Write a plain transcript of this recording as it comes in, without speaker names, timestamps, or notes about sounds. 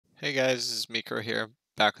Hey guys, this is Miko here,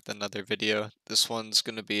 back with another video. This one's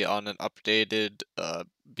going to be on an updated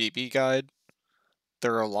BB guide.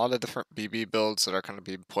 There are a lot of different BB builds that are going to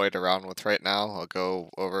be played around with right now. I'll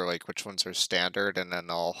go over like which ones are standard and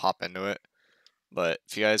then I'll hop into it. But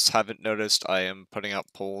if you guys haven't noticed, I am putting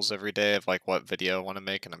out polls every day of like what video I want to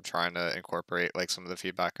make, and I'm trying to incorporate like some of the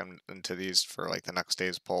feedback into these for like the next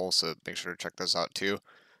day's poll, so make sure to check those out too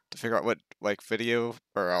to figure out what like video,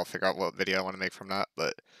 or I'll figure out what video I want to make from that.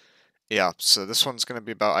 But yeah, so this one's gonna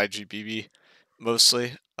be about IGBB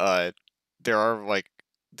mostly. There are like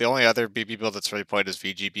the only other BB build that's really played is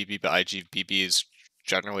VGBB, but IGBB is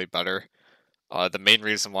generally better. The main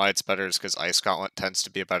reason why it's better is because Ice Gauntlet tends to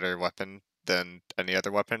be a better weapon than any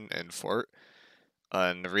other weapon in Fort.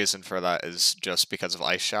 And the reason for that is just because of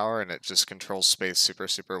Ice Shower, and it just controls space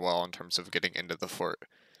super well in terms of getting into the fort.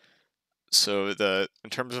 So in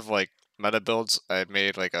terms of like meta builds, I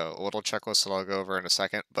made like a little checklist that I'll go over in a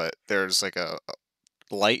second, but there's like a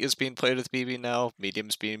light is being played with BB now,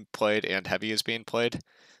 medium's being played, and heavy is being played.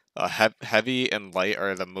 Heavy and light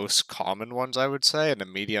are the most common ones, I would say, and the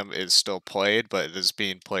medium is still played, but it is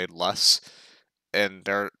being played less. And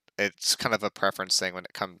it's kind of a preference thing when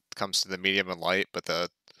it comes to the medium and light, but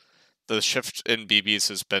the shift in BBs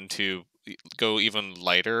has been to go even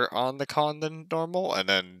lighter on the con than normal, and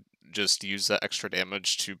then just use that extra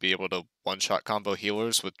damage to be able to one-shot combo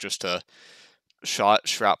healers with just a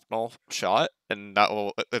shrapnel shot, and that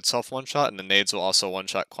will itself one-shot, and the nades will also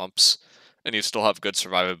one-shot clumps, and you still have good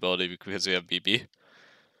survivability because you have BB.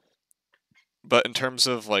 But in terms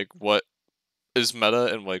of like what is meta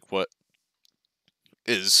and like what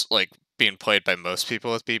is like being played by most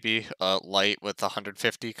people with BB, light with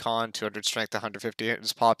 150 con, 200 strength, 150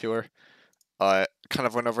 is popular. Kind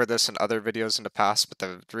of went over this in other videos in the past, but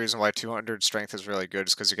the reason why 200 strength is really good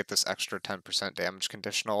is because you get this extra 10% damage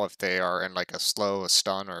conditional if they are in like a slow, a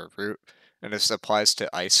stun, or a root. And this applies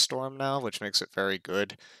to Ice Storm now, which makes it very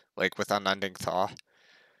good, like with Unending Thaw.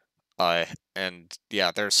 And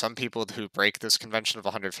yeah, there's some people who break this convention of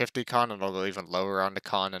 150 con and they'll go even lower on the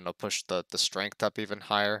con and they'll push the strength up even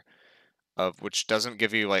higher, which doesn't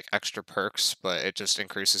give you like extra perks, but it just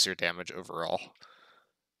increases your damage overall.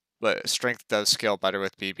 But strength does scale better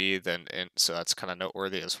with BB than int, so that's kind of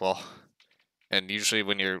noteworthy as well. And usually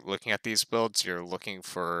when you're looking at these builds, you're looking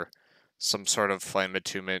for some sort of flame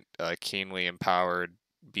attunement, keenly empowered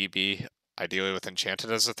BB, ideally with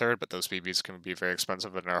enchanted as a third, but those BBs can be very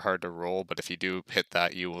expensive and are hard to roll. But if you do hit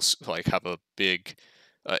that, you will like have a big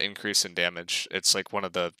increase in damage. It's like one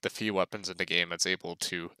of the few weapons in the game that's able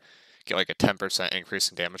to get like a 10% increase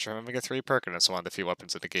in damage from having a 3 perk, and it's one of the few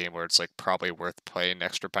weapons in the game where it's like probably worth playing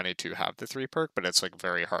extra penny to have the 3 perk, but it's like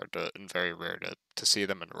very hard to and very rare to see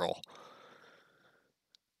them and roll.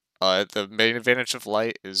 The main advantage of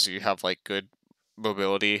light is you have like good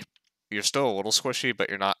mobility. You're still a little squishy, but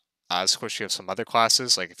you're not as squishy as some other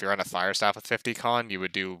classes. Like if you're on a fire staff with 50 con, you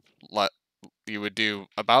would do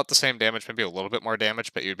about the same damage, maybe a little bit more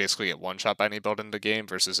damage, but you'd basically get one shot by any build in the game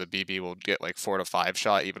versus a BB will get like 4 to 5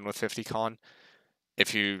 shot even with 50 con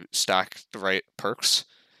if you stack the right perks.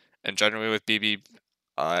 And generally with BB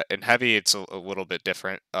in heavy, it's a little bit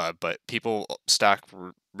different, but people stack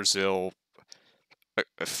resil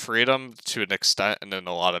freedom to an extent and then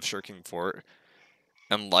a lot of shirking fort.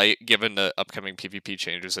 And light, given the upcoming PvP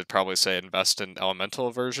changes, I'd probably say invest in elemental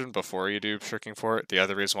aversion before you do shirking fort. The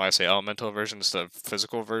other reason why I say elemental aversion instead of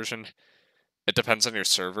physical aversion, it depends on your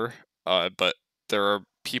server, but there are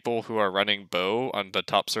people who are running bow on the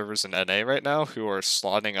top servers in NA right now who are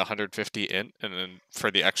slotting 150 int and then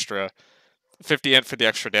for the extra 50 int for the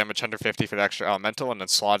extra damage, 150 for the extra elemental, and then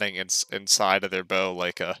slotting inside of their bow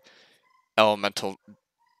like a elemental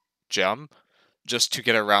gem just to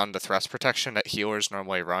get around the thrust protection that healers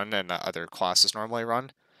normally run and that other classes normally run.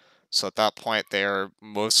 So at that point, they're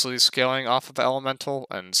mostly scaling off of elemental,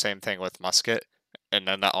 and same thing with musket. And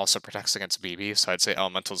then that also protects against BB, so I'd say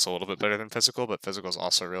elemental's a little bit better than physical, but physical's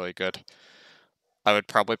also really good. I would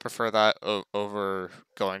probably prefer that over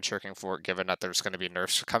going shirking fort, given that there's going to be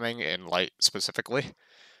nerfs coming in light specifically.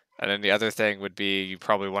 And then the other thing would be you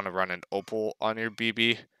probably want to run an opal on your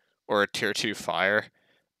BB or a tier 2 fire.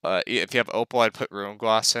 If you have opal, I'd put ruin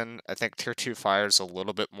glass in. I think tier 2 fire is a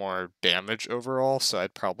little bit more damage overall, so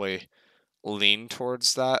I'd probably lean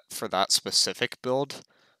towards that for that specific build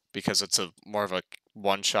because it's a more of a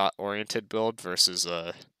one-shot oriented build versus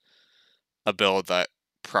a build that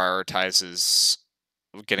prioritizes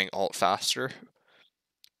getting ult faster.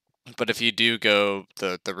 But if you do go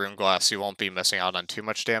the rune glass, you won't be missing out on too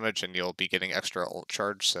much damage, and you'll be getting extra ult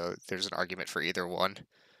charge. So there's an argument for either one.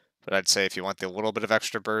 But I'd say if you want the little bit of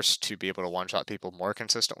extra burst to be able to one-shot people more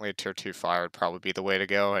consistently, tier 2 fire would probably be the way to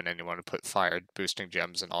go, and then you want to put fire boosting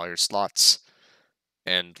gems in all your slots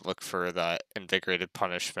and look for that invigorated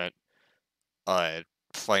punishment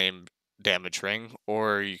flame damage ring,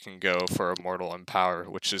 or you can go for a mortal empower,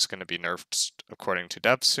 which is going to be nerfed according to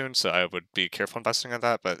devs soon, so I would be careful investing in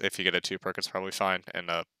that, but if you get a 2 perk, it's probably fine,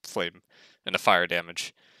 and a flame and a fire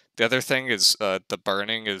damage. The other thing is the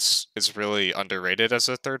burning is really underrated as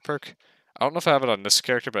a 3rd perk. I don't know if I have it on this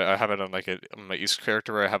character, but I have it on on my East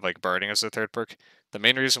character where I have like burning as a 3rd perk. The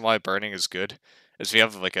main reason why burning is good is if you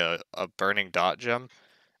have like a burning dot gem,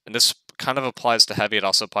 and this kind of applies to heavy, it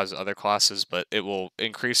also applies to other classes, but it will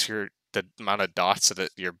increase the amount of dots that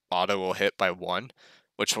your auto will hit by 1,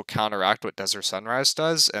 which will counteract what Desert Sunrise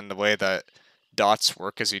does, and the way that dots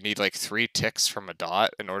work is you need like 3 ticks from a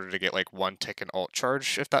dot in order to get like 1 tick in ult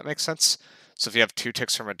charge, if that makes sense. So if you have 2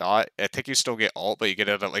 ticks from a dot, I think you still get ult, but you get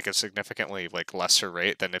it at like a significantly like lesser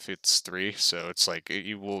rate than if it's 3, so it's like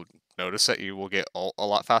you will notice that you will get ult a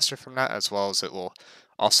lot faster from that, as well as it will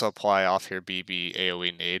also apply off your BB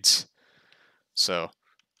AoE nades. So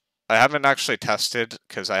I haven't actually tested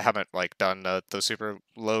because I haven't like done the super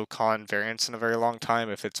low con variants in a very long time.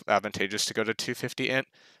 If it's advantageous to go to 250 int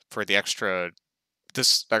for the extra,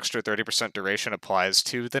 this extra 30% duration applies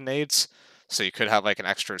to the nades. So you could have like an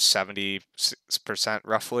extra 70%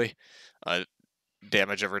 roughly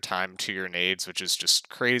damage over time to your nades, which is just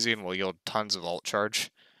crazy and will yield tons of ult charge.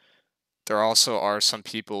 There also are some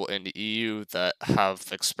people in the EU that have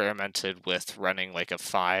experimented with running like a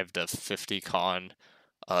 5 to 50 con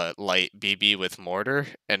light BB with mortar,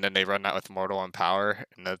 and then they run that with mortal and power.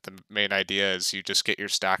 And the main idea is you just get your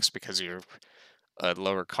stacks because you're a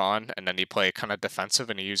lower con, and then you play kind of defensive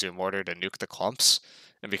and you use your mortar to nuke the clumps.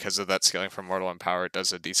 And because of that scaling from mortal and power, it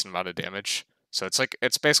does a decent amount of damage. So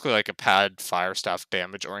it's basically like a pad fire staff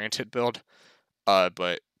damage oriented build,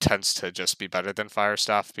 but tends to just be better than fire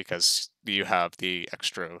staff because you have the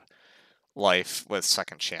extra life with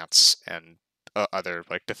second chance and other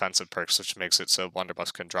like defensive perks, which makes it so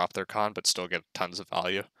blunderbuss can drop their con but still get tons of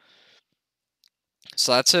value.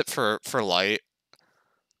 So that's it for light.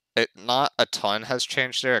 Not a ton has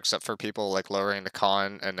changed there except for people like lowering the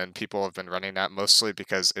con, and then people have been running that mostly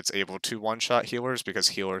because it's able to one-shot healers, because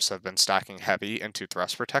healers have been stacking heavy into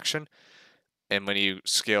thrust protection. And when you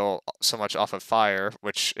scale so much off of fire,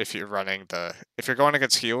 which if you're going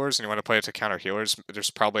against healers and you want to play it to counter healers, there's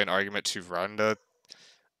probably an argument to run the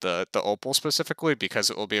opal specifically, because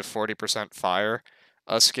it will be a 40% fire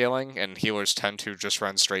scaling, and healers tend to just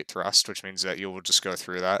run straight thrust, which means that you will just go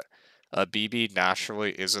through that. BB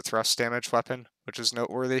naturally is a thrust damage weapon, which is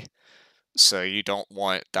noteworthy, so you don't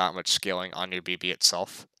want that much scaling on your BB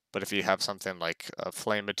itself. But if you have something like a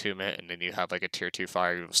flame attunement and then you have like a tier 2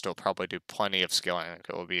 fire, you'll still probably do plenty of scaling. Like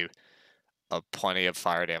it will be plenty of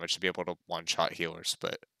fire damage to be able to one-shot healers.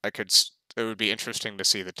 But it would be interesting to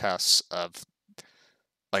see the tests of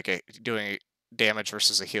like doing damage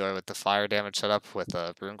versus a healer with the fire damage setup with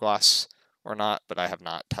a rune glass or not, but I have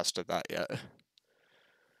not tested that yet.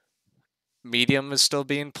 Medium is still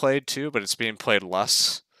being played too, but it's being played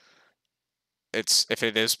less. If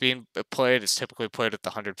it is being played, it's typically played at the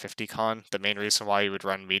 150 con. The main reason why you would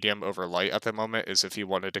run medium over light at the moment is if you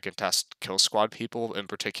wanted to contest kill squad people in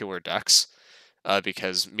particular decks,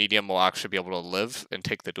 because medium will actually be able to live and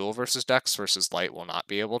take the duel versus decks, versus light will not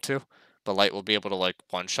be able to. But light will be able to like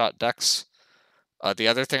one-shot decks. The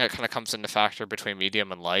other thing that kind of comes into factor between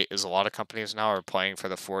medium and light is a lot of companies now are playing for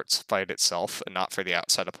the fort's fight itself and not for the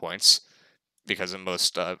outside of points, because in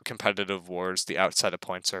most competitive wars, the outside of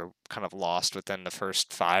points are kind of lost within the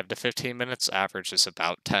first 5 to 15 minutes. Average is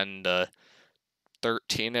about 10 to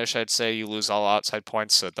 13-ish, I'd say. You lose all outside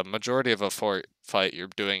points, so the majority of a fort fight you're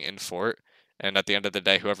doing in fort, and at the end of the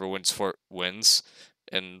day, whoever wins fort wins.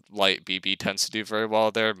 And light BB tends to do very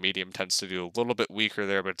well there. Medium tends to do a little bit weaker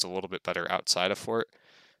there, but it's a little bit better outside of fort.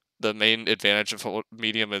 The main advantage of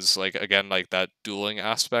medium is like, again, like that dueling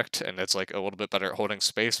aspect, and it's like a little bit better at holding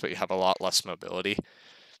space, but you have a lot less mobility.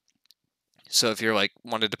 So if you're like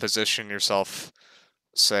wanted to position yourself,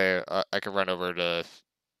 say I could run over to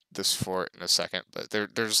this fort in a second, but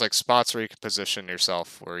there's like spots where you can position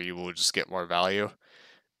yourself where you will just get more value,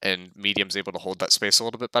 and medium's able to hold that space a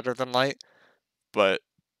little bit better than light, but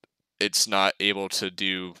it's not able to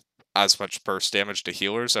do as much burst damage to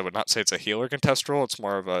healers. I would not say it's a healer contest role, it's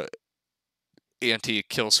more of a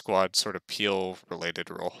anti-kill squad sort of peel related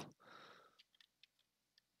role.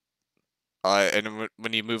 And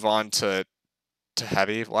when you move on to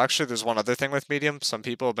heavy, well, actually, there's one other thing with medium. Some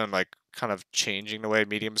people have been like kind of changing the way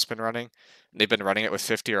medium's been running. And they've been running it with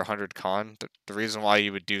 50 or 100 con. The reason why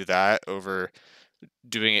you would do that over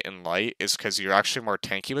doing it in light is because you're actually more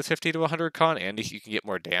tanky with 50 to 100 con, and you can get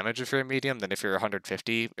more damage if you're a medium than if you're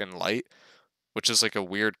 150 in light, which is like a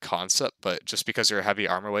weird concept, but just because you're a heavy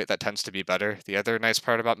armor weight, that tends to be better. The other nice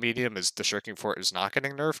part about medium is the shirking fort is not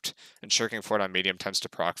getting nerfed, and shirking fort on medium tends to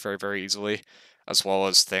proc very, very easily, as well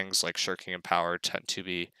as things like shirking and power tend to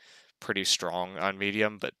be pretty strong on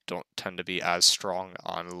medium, but don't tend to be as strong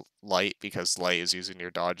on light because light is using your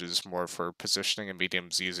dodges more for positioning and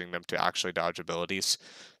medium's using them to actually dodge abilities.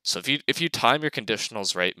 So if you time your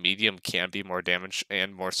conditionals right, medium can be more damage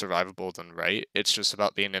and more survivable than right. It's just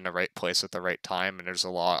about being in the right place at the right time, and there's a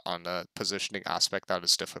lot on the positioning aspect that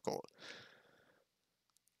is difficult.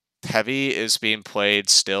 Heavy is being played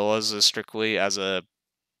still as strictly as a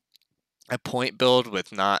point build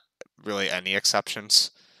with not really any exceptions.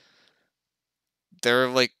 There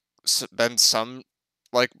have like been some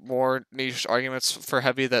like more niche arguments for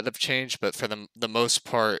heavy that have changed, but for the most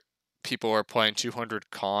part, people are playing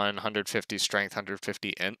 200 con, 150 strength,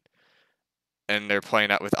 150 int, and they're playing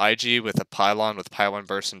that with IG, with a pylon, with pylon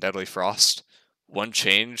burst and deadly frost. One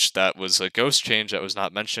change that was a ghost change that was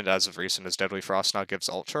not mentioned as of recent is deadly frost now gives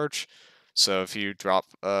ult charge. So if you drop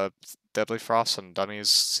deadly frost on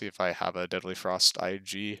dummies, see if I have a deadly frost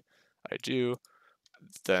IG, I do,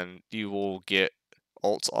 then you will get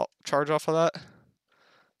ult charge off of that.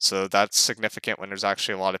 So that's significant when there's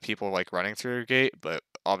actually a lot of people like running through your gate, but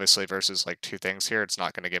obviously versus like two things here, it's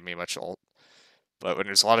not going to give me much ult. But when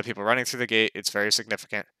there's a lot of people running through the gate, it's very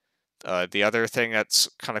significant. The other thing that's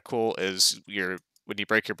kind of cool is when you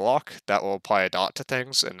break your block, that will apply a dot to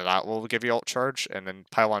things, and that will give you ult charge, and then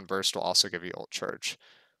pylon burst will also give you ult charge.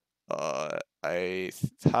 I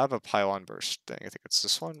have a pylon burst thing. I think it's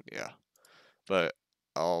this one, yeah. But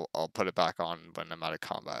I'll put it back on when I'm out of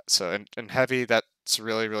combat. So in heavy, that's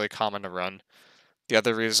really, really common to run. The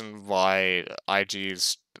other reason why IG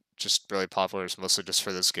is just really popular is mostly just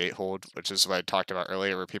for this gate hold, which is what I talked about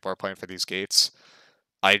earlier, where people are playing for these gates.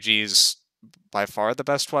 IG's by far the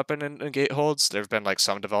best weapon in gate holds. There have been like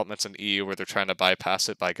some developments in EU where they're trying to bypass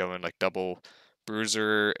it by going like double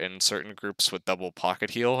bruiser in certain groups with double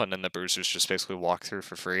pocket heal, and then the bruisers just basically walk through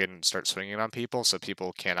for free and start swinging on people, so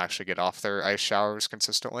people can't actually get off their ice showers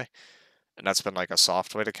consistently. And that's been like a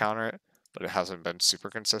soft way to counter it, but it hasn't been super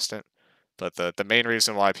consistent. But the main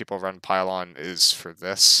reason why people run pylon is for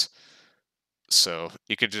this. So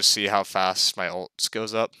you could just see how fast my ult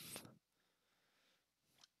goes up.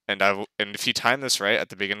 And if you time this right at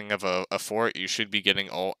the beginning of a fort, you should be getting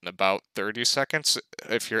ult in about 30 seconds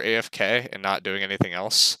if you're AFK and not doing anything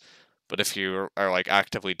else. But if you are like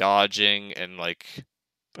actively dodging and like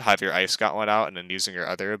have your ice gauntlet out and then using your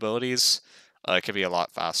other abilities, it could be a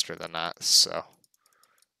lot faster than that. So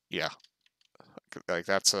yeah, like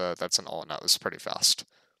that's an ult and that was pretty fast.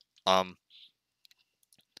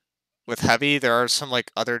 With heavy, there are some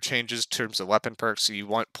like other changes in terms of weapon perks. You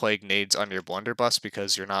want plague nades on your blunderbuss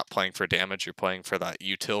because you're not playing for damage, you're playing for that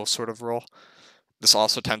util sort of role. This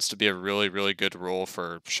also tends to be a really, really good role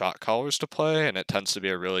for shot callers to play, and it tends to be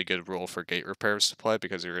a really good role for gate repairs to play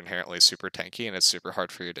because you're inherently super tanky and it's super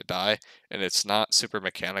hard for you to die. And it's not super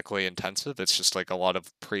mechanically intensive, it's just like a lot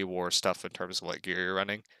of pre-war stuff in terms of what gear you're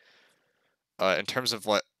running. In terms of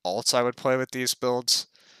what alts I would play with these builds,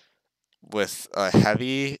 with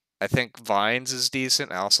heavy, I think Vines is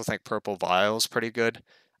decent. I also think Purple Bile is pretty good.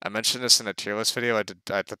 I mentioned this in a tier list video. At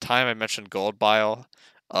the time I mentioned Gold Bile.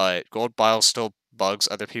 Gold Bile still bugs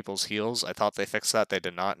other people's heals. I thought they fixed that. They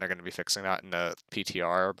did not, and they're going to be fixing that in the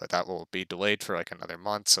PTR, but that will be delayed for like another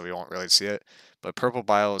month, so we won't really see it. But Purple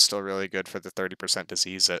Bile is still really good for the 30%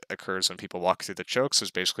 disease that occurs when people walk through the chokes,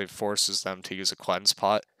 which basically forces them to use a cleanse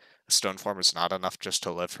pot. A stone form is not enough just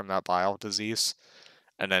to live from that bile disease.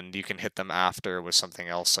 And then you can hit them after with something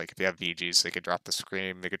else. Like if you have VGs, they could drop the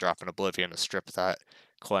Scream, they could drop an Oblivion to strip that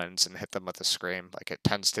cleanse and hit them with a Scream. Like it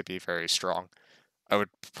tends to be very strong. I would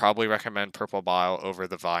probably recommend Purple Bile over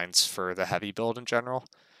the Vines for the heavy build in general.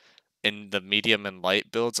 In the medium and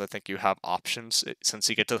light builds, I think you have options. Since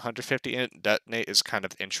you get to the 150 int, Detonate is kind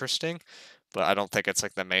of interesting, but I don't think it's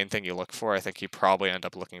like the main thing you look for. I think you probably end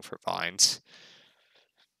up looking for Vines.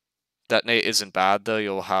 Detonate isn't bad though,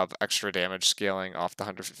 you'll have extra damage scaling off the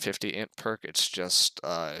 150 int perk. It's just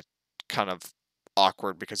kind of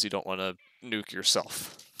awkward because you don't want to nuke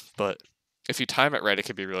yourself. But if you time it right, it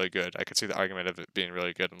can be really good. I could see the argument of it being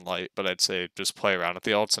really good in light, but I'd say just play around with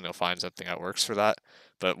the ults and you'll find something that works for that.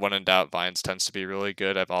 But when in doubt, Vines tends to be really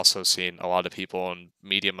good. I've also seen a lot of people in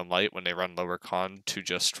medium and light when they run lower con to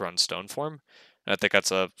just run stone form. And I think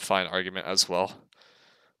that's a fine argument as well.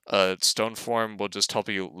 Stone form will just help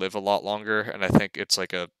you live a lot longer, and I think it's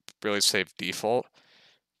like a really safe default.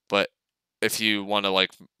 But if you want to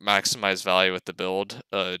like maximize value with the build,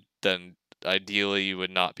 then ideally you would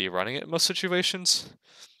not be running it in most situations.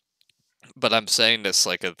 But I'm saying this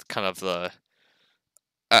like a kind of the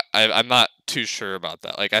I'm not too sure about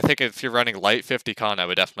that. Like I think if you're running light 50 con, I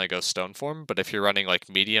would definitely go stone form. But if you're running like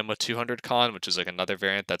medium with 200 con, which is like another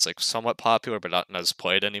variant that's like somewhat popular but not as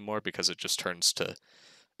played anymore because it just turns to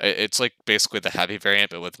it's like basically the heavy variant,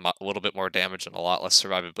 but with a little bit more damage and a lot less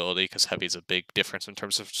survivability, because heavy is a big difference in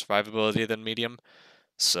terms of survivability than medium.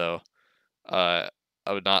 So, I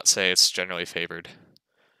would not say it's generally favored.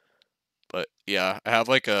 But yeah, I have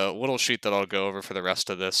like a little sheet that I'll go over for the rest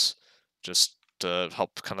of this, just to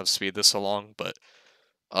help kind of speed this along. But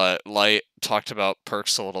Light talked about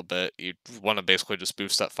perks a little bit. You want to basically just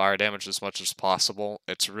boost that fire damage as much as possible.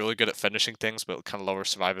 It's really good at finishing things, but kind of lower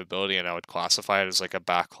survivability, and I would classify it as like a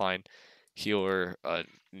backline healer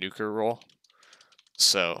nuker role.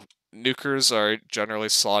 So nukers are generally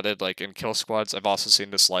slotted like in kill squads. I've also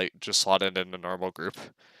seen this Light just slotted in a normal group.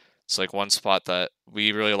 It's like one spot that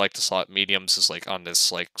we really like to slot mediums is like on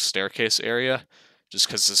this like staircase area, just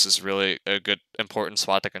because this is really a good important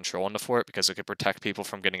spot to control in the fort because it could protect people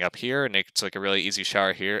from getting up here, and it's like a really easy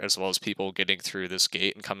shower here as well as people getting through this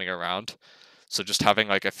gate and coming around. So just having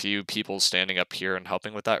like a few people standing up here and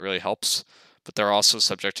helping with that really helps. But they're also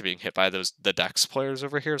subject to being hit by the Dex players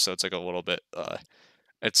over here, so it's like a little bit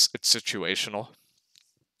it's situational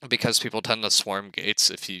because people tend to swarm gates.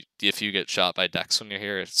 If you get shot by Dex when you're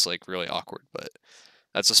here, it's like really awkward. But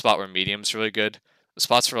that's a spot where medium's really good. The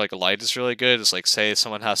spots where like light is really good is like say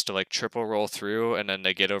someone has to like triple roll through and then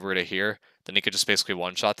they get over to here, then you could just basically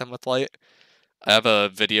one shot them with light. I have a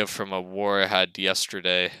video from a war I had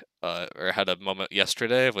yesterday, or had a moment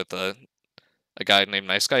yesterday with a guy named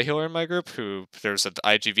Nice Guy Healer in my group who there's an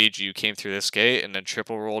IGVG who came through this gate and then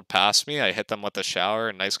triple rolled past me. I hit them with a shower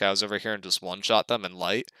and Nice Guy was over here and just one shot them in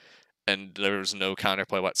light, and there was no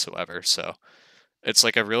counterplay whatsoever. So it's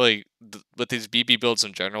like a really with these BB builds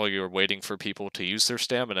in general, you're waiting for people to use their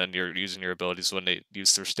stamina, and you're using your abilities when they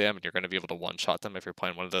use their stam, and you're going to be able to one shot them if you're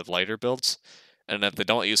playing one of the lighter builds. And if they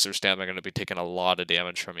don't use their stam, they're going to be taking a lot of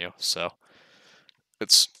damage from you. So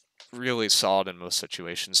it's really solid in most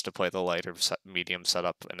situations to play the lighter medium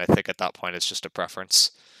setup, and I think at that point it's just a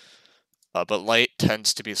preference. But light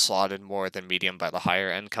tends to be slotted more than medium by the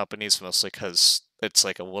higher end companies, mostly because it's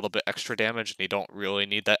like a little bit extra damage, and you don't really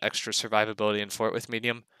need that extra survivability in fort with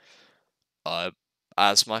medium, uh,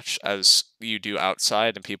 as much as you do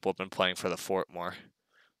outside, and people have been playing for the fort more.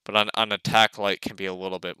 But on attack, light can be a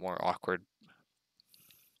little bit more awkward.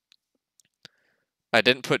 I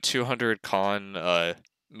didn't put 200 con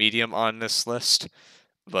medium on this list,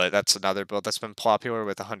 but that's another build that's been popular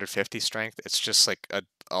with 150 strength. It's just like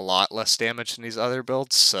a lot less damage than these other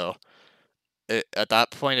builds, so at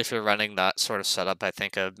that point, if you're running that sort of setup, I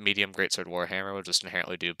think a medium greatsword warhammer would just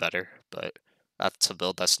inherently do better. But that's a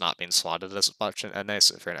build that's not being slotted as much in NA.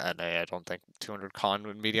 So for an NA, I don't think 200 con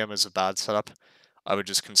with medium is a bad setup. I would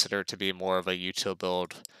just consider it to be more of a util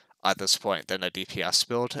build at this point than a DPS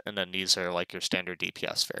build, and then these are like your standard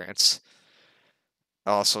DPS variants.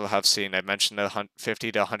 I also have seen, I mentioned the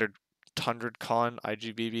 50 to 100 con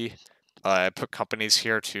IGBB. I put companies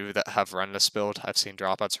here too that have run this build. I've seen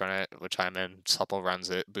Dropouts run it, which I'm in. Supple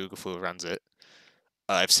runs it. Boog runs it.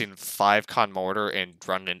 I've seen 5 con mortar and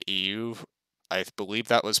run in EU. I believe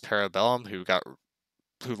that was Parabellum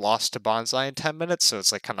who lost to Bonsai in 10 minutes, so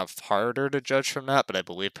it's like kind of harder to judge from that. But I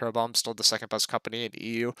believe Parabellum's still the second best company in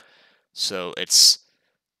EU, so it's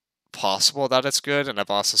possible that it's good. And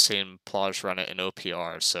I've also seen Plage run it in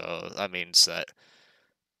OPR, so that means that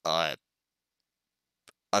uh,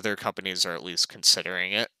 other companies are at least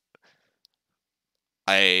considering it.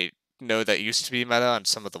 I know that used to be meta on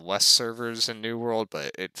some of the West servers in New World,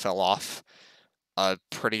 but it fell off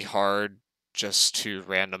pretty hard just to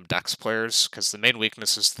random Dex players, because the main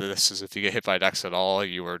weakness is this is if you get hit by Dex at all,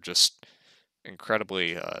 you are just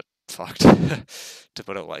incredibly fucked, to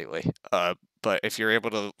put it lightly. But if you're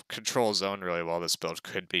able to control zone really well, this build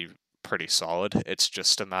could be pretty solid. It's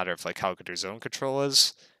just a matter of like how good your zone control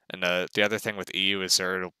is. And the other thing with EU is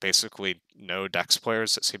there are basically no Dex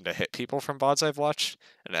players that seem to hit people from VODs I've watched.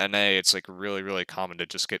 In NA, it's like really, really common to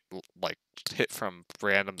just get like hit from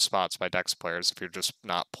random spots by Dex players if you're just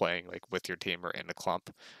not playing like with your team or in a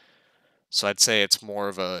clump. So I'd say it's more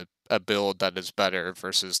of a build that is better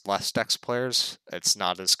versus less Dex players. It's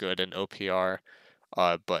not as good in OPR,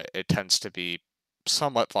 but it tends to be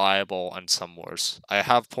somewhat viable on some wars. I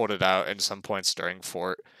have pulled it out in some points during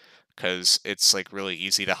Fort, because it's like really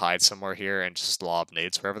easy to hide somewhere here and just lob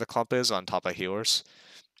nades wherever the clump is on top of healers.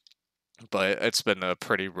 But it's been a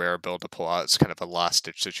pretty rare build to pull out. It's kind of a last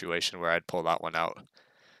ditch situation where I'd pull that one out.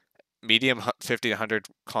 medium 50 to 100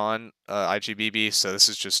 con IGBB, so this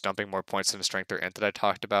is just dumping more points in the strength or int that I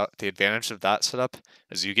talked about. The advantage of that setup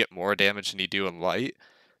is you get more damage than you do in light,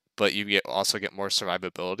 but you also get more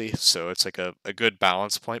survivability, so it's like a good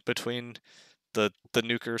balance point between the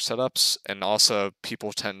nuker setups, and also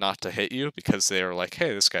people tend not to hit you because they are like,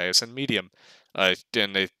 hey, this guy is in medium, and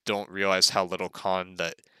they don't realize how little con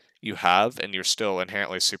that you have, and you're still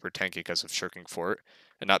inherently super tanky because of shirking fort,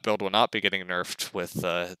 and that build will not be getting nerfed with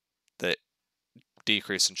the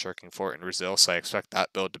decrease in shirking fort and resil, so I expect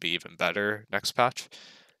that build to be even better next patch.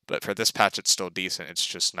 But for this patch, it's still decent. It's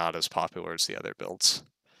just not as popular as the other builds.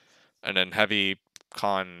 And then heavy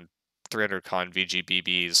con 300 con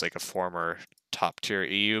VGBB is like a former top tier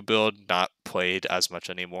EU build, not played as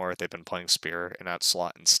much anymore. They've been playing Spear in that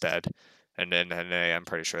slot instead. And then NA, I'm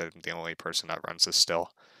pretty sure I'm the only person that runs this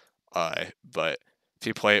still. But if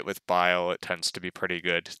you play it with bile, it tends to be pretty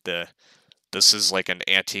good. This is like an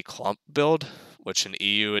anti-clump build, which in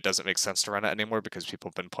EU it doesn't make sense to run it anymore because people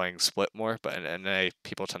have been playing split more, but in NA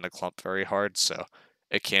people tend to clump very hard, so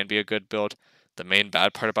it can be a good build. The main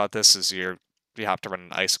bad part about this is you have to run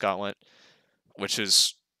an ice gauntlet, which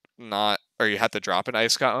is not, or you have to drop an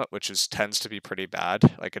ice gauntlet, which is tends to be pretty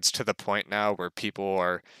bad. Like it's to the point now where people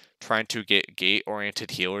are trying to get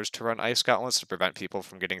gate-oriented healers to run ice gauntlets to prevent people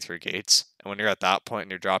from getting through gates. And when you're at that point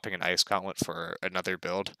and you're dropping an ice gauntlet for another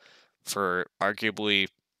build, for arguably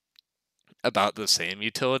about the same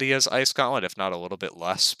utility as Ice Gauntlet, if not a little bit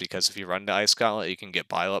less, because if you run the Ice Gauntlet, you can get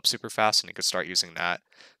bile up super fast and you can start using that,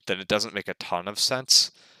 then it doesn't make a ton of sense.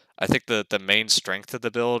 I think the main strength of the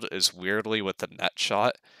build is weirdly with the net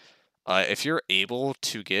shot. If you're able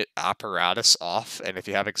to get apparatus off, and if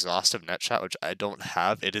you have exhaustive net shot, which I don't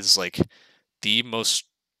have, it is like the most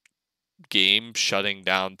game shutting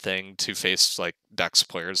down thing to face like Dex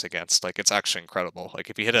players against. Like it's actually incredible.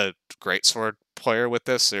 Like if you hit a greatsword player with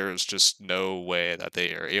this, there's just no way that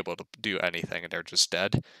they are able to do anything and they're just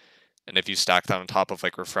dead. And if you stack that on top of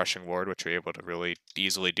like refreshing ward, which you're able to really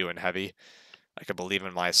easily do in heavy, I can believe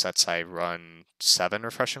in my sets I run 7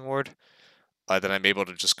 refreshing ward, then I'm able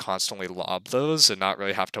to just constantly lob those and not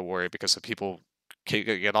really have to worry, because if people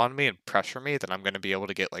get on me and pressure me, then I'm going to be able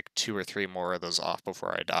to get like 2 or 3 more of those off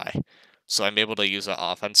before I die. So I'm able to use it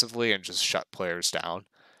offensively and just shut players down.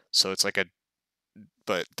 So it's like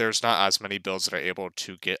but there's not as many builds that are able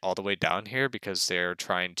to get all the way down here because they're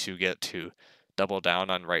trying to get to double down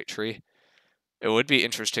on right tree. It would be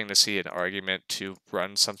interesting to see an argument to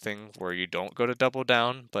run something where you don't go to double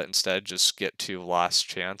down, but instead just get to last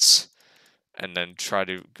chance and then try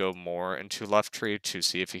to go more into left tree to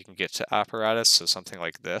see if you can get to apparatus, so something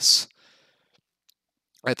like this.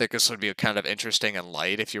 I think this would be kind of interesting and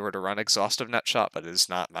light if you were to run exhaustive net shot, but it is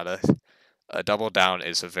not meta. A double down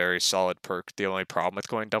is a very solid perk. The only problem with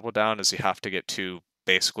going double down is you have to get 2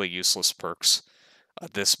 basically useless perks.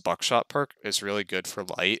 This buckshot perk is really good for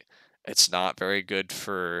light. It's not very good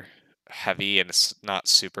for heavy, and it's not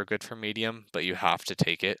super good for medium, but you have to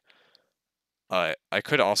take it. I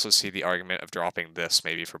could also see the argument of dropping this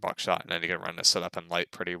maybe for buckshot, and then you can run this setup in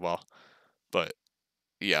light pretty well. But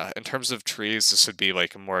yeah, in terms of trees, this would be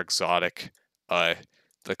like a more exotic.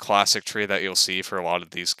 The classic tree that you'll see for a lot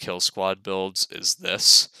of these kill squad builds is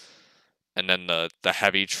this, and then the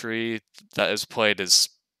heavy tree that is played is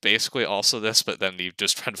basically also this, but then you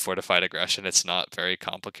just run fortified aggression. It's not very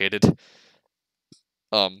complicated.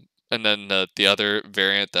 And then the other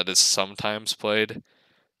variant that is sometimes played,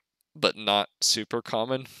 but not super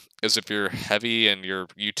common, is if you're heavy and you're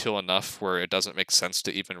util enough where it doesn't make sense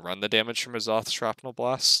to even run the damage from Azoth Shrapnel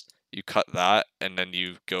Blast, you cut that and then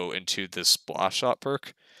you go into this Blast Shot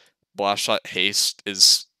perk. Blast Shot haste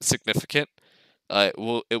is significant. It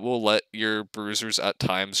will let your bruisers at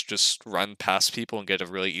times just run past people and get a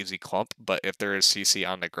really easy clump, but if there is CC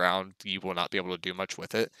on the ground, you will not be able to do much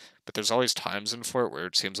with it. But there's always times in Fort where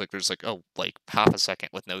it seems like there's like, oh, like half a second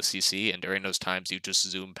with no CC, and during those times you just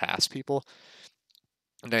zoom past people.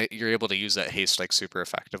 And you're able to use that haste like super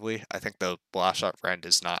effectively. I think the blast shot friend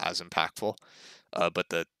is not as impactful,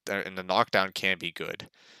 but and the knockdown can be good,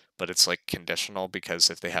 but it's like conditional because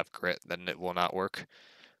if they have grit, then it will not work.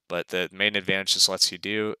 But the main advantage this lets you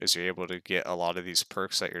do is you're able to get a lot of these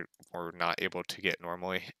perks that you're not able to get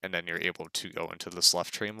normally, and then you're able to go into this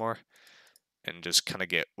left tree more and just kind of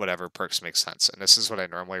get whatever perks make sense. And this is what I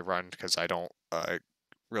normally run because I don't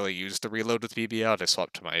really use the reload with BB out. I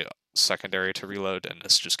swap to my secondary to reload, and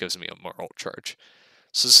this just gives me a more ult charge.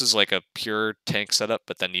 So this is like a pure tank setup,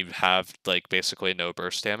 but then you have like basically no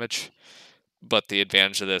burst damage. But the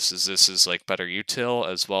advantage of this is like better util,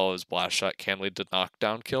 as well as blast shot can lead to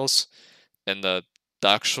knockdown kills. And the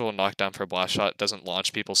actual knockdown for blast shot doesn't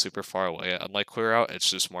launch people super far away, unlike clear out. It's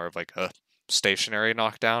just more of like a stationary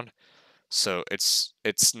knockdown. So it's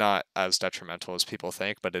not as detrimental as people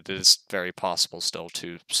think, but it is very possible still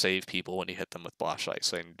to save people when you hit them with blast shot.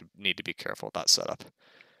 So you need to be careful with that setup.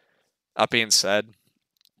 That being said,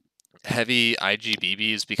 heavy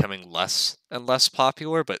IGBB is becoming less and less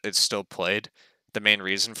popular, but it's still played. The main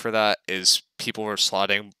reason for that is people are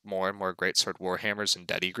slotting more and more Greatsword Warhammers in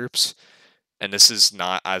Dedi groups, and this is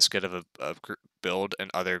not as good of a build in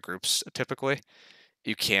other groups typically.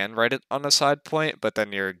 You can write it on a side point, but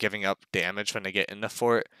then you're giving up damage when they get into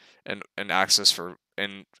fort and access for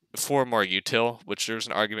more util, which there's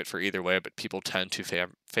an argument for either way, but people tend to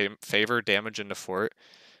favor damage into fort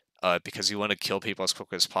because you want to kill people as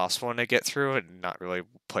quickly as possible when they get through and not really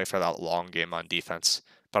play for that long game on defense.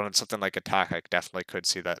 But on something like attack, I definitely could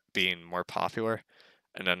see that being more popular.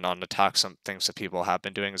 And then on attack, some things that people have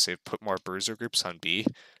been doing is they've put more bruiser groups on B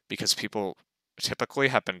because people typically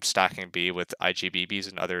have been stacking B with IGBBs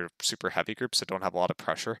and other super heavy groups that don't have a lot of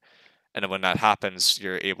pressure. And then when that happens,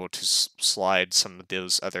 you're able to slide some of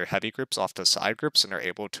those other heavy groups off to side groups and are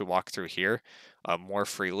able to walk through here more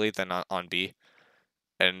freely than on B.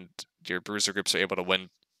 And your bruiser groups are able to win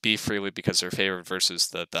B freely because they're favored versus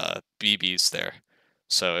the BBs there.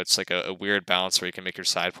 So it's like a weird balance where you can make your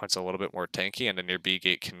side points a little bit more tanky, and then your B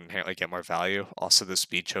gate can inherently get more value. Also, the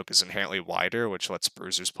speed choke is inherently wider, which lets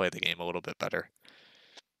bruisers play the game a little bit better.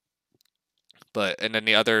 And then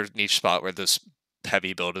the other niche spot where this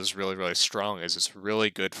heavy build is really, really strong is it's really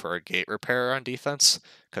good for a gate repairer on defense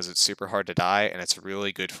because it's super hard to die, and it's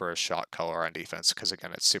really good for a shot caller on defense because,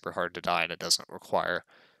 again, it's super hard to die and it doesn't require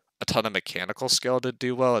a ton of mechanical skill to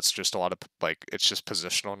do well. It's just a lot of it's just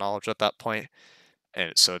positional knowledge at that point.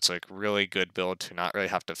 And so it's like really good build to not really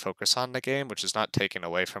have to focus on the game, which is not taken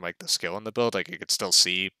away from like the skill in the build. Like you could still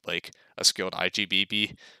see like a skilled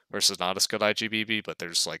IGBB versus not a skilled IGBB, but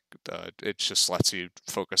there's like it just lets you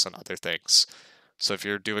focus on other things. So if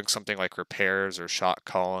you're doing something like repairs or shot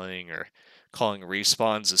calling or calling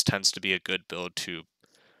respawns, this tends to be a good build to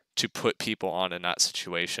put people on in that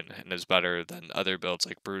situation, and is better than other builds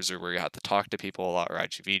like Bruiser where you have to talk to people a lot, or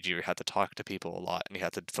IGVG where you have to talk to people a lot and you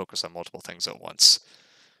have to focus on multiple things at once.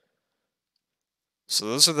 So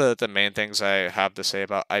those are the main things I have to say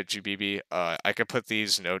about IGBB. I could put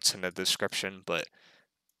these notes in the description, but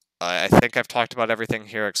I think I've talked about everything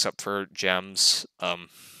here except for gems.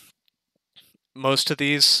 Most of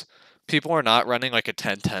these, people are not running like a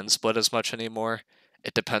 10-10 split as much anymore.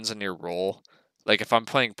 It depends on your role. Like if I'm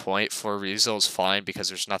playing point, 4 resil is fine because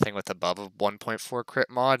there's nothing with above a 1.4 crit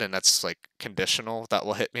mod, and that's like conditional that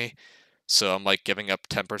will hit me. So I'm like giving up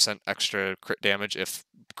 10% extra crit damage if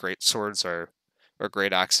great swords or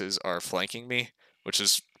great axes are flanking me, which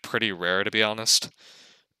is pretty rare to be honest.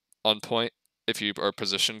 On point, if you are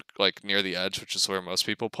positioned like near the edge, which is where most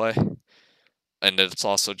people play. And it's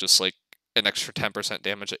also just like an extra 10%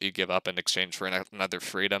 damage that you give up in exchange for another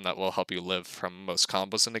freedom that will help you live from most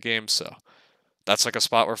combos in the game. So that's like a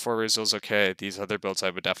spot where 4 resil is okay. These other builds I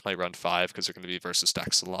would definitely run 5 because they're going to be versus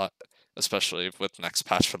decks a lot, especially with next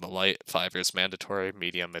patch for the light. 5 is mandatory.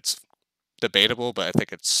 Medium, it's debatable, but I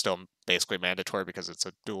think it's still basically mandatory because it's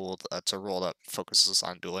a duel. It's a role that focuses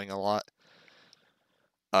on dueling a lot.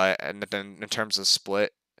 And then in terms of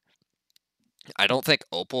split, I don't think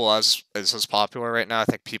opal is as popular right now. I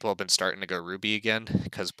think people have been starting to go ruby again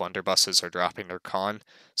because blunderbusses are dropping their con,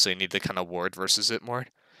 so you need to kind of ward versus it more.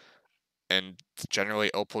 And generally,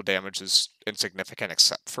 opal damage is insignificant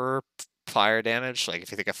except for fire damage. Like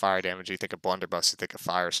if you think of fire damage, you think of blunderbuss, you think of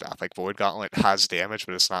fire staff. Like void gauntlet has damage,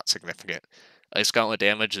 but it's not significant. Ice gauntlet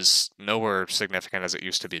damage is nowhere significant as it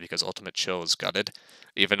used to be because ultimate chill is gutted.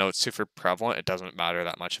 Even though it's super prevalent, it doesn't matter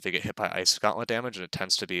that much if you get hit by ice gauntlet damage, and it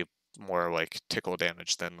tends to be more like tickle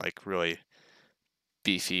damage than like really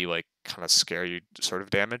beefy, like kind of scare you sort of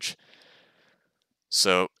damage.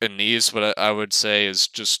 So in these, what I would say is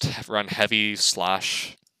just run heavy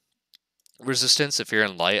slash resistance. If you're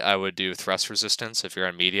in light, I would do thrust resistance. If you're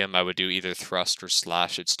on medium, I would do either thrust or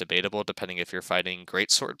slash. It's debatable depending if you're fighting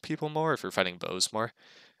greatsword people more, if you're fighting bows more.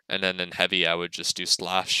 And then in heavy, I would just do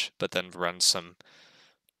slash, but then run some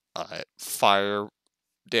fire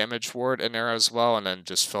damage ward in there as well, and then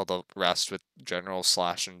just fill the rest with general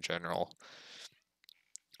slash and general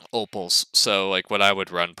opals. So like what I would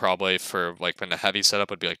run probably for like when the heavy setup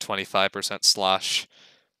would be like 25% slash,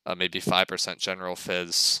 maybe 5% general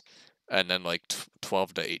fizz, and then like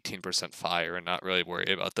 12 to 18% fire, and not really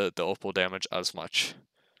worry about the opal damage as much.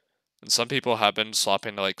 And some people have been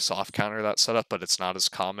swapping to like soft counter that setup, but it's not as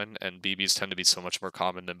common, and BBs tend to be so much more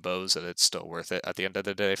common than bows that it's still worth it at the end of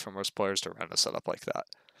the day for most players to run a setup like that.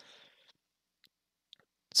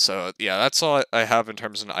 So yeah, that's all I have in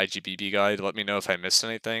terms of an IGBB guide. Let me know if I missed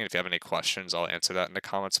anything. If you have any questions, I'll answer that in the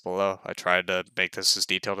comments below. I tried to make this as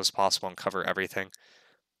detailed as possible and cover everything.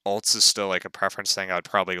 Alts is still like a preference thing. I'd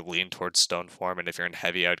probably lean towards stone form, and if you're in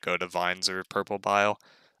heavy, I'd go to vines or purple bile.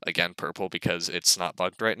 Again, purple because it's not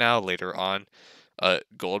bugged right now. Later on,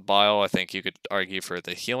 gold bile, I think you could argue for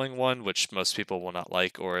the healing one, which most people will not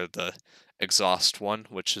like, or the exhaust one,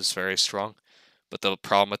 which is very strong. But the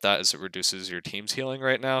problem with that is it reduces your team's healing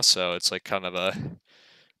right now, so it's like kind of a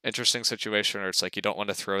interesting situation where it's like you don't want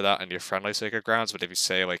to throw that into your friendly sacred grounds, but if you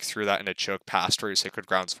say like threw that in a choke past where your sacred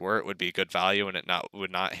grounds were, it would be good value and it not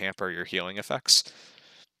would not hamper your healing effects.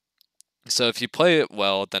 So if you play it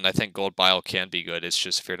well, then I think gold bile can be good. It's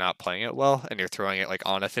just if you're not playing it well and you're throwing it like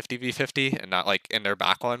on a 50v50 and not like in their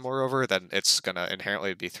backline moreover, then it's gonna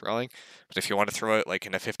inherently be throwing. But if you want to throw it like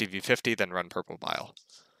in a 50v50, then run purple bile.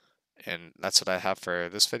 And that's what I have for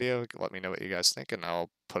this video. Let me know what you guys think, and I'll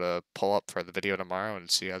put a pull up for the video tomorrow and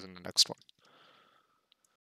see you guys in the next one.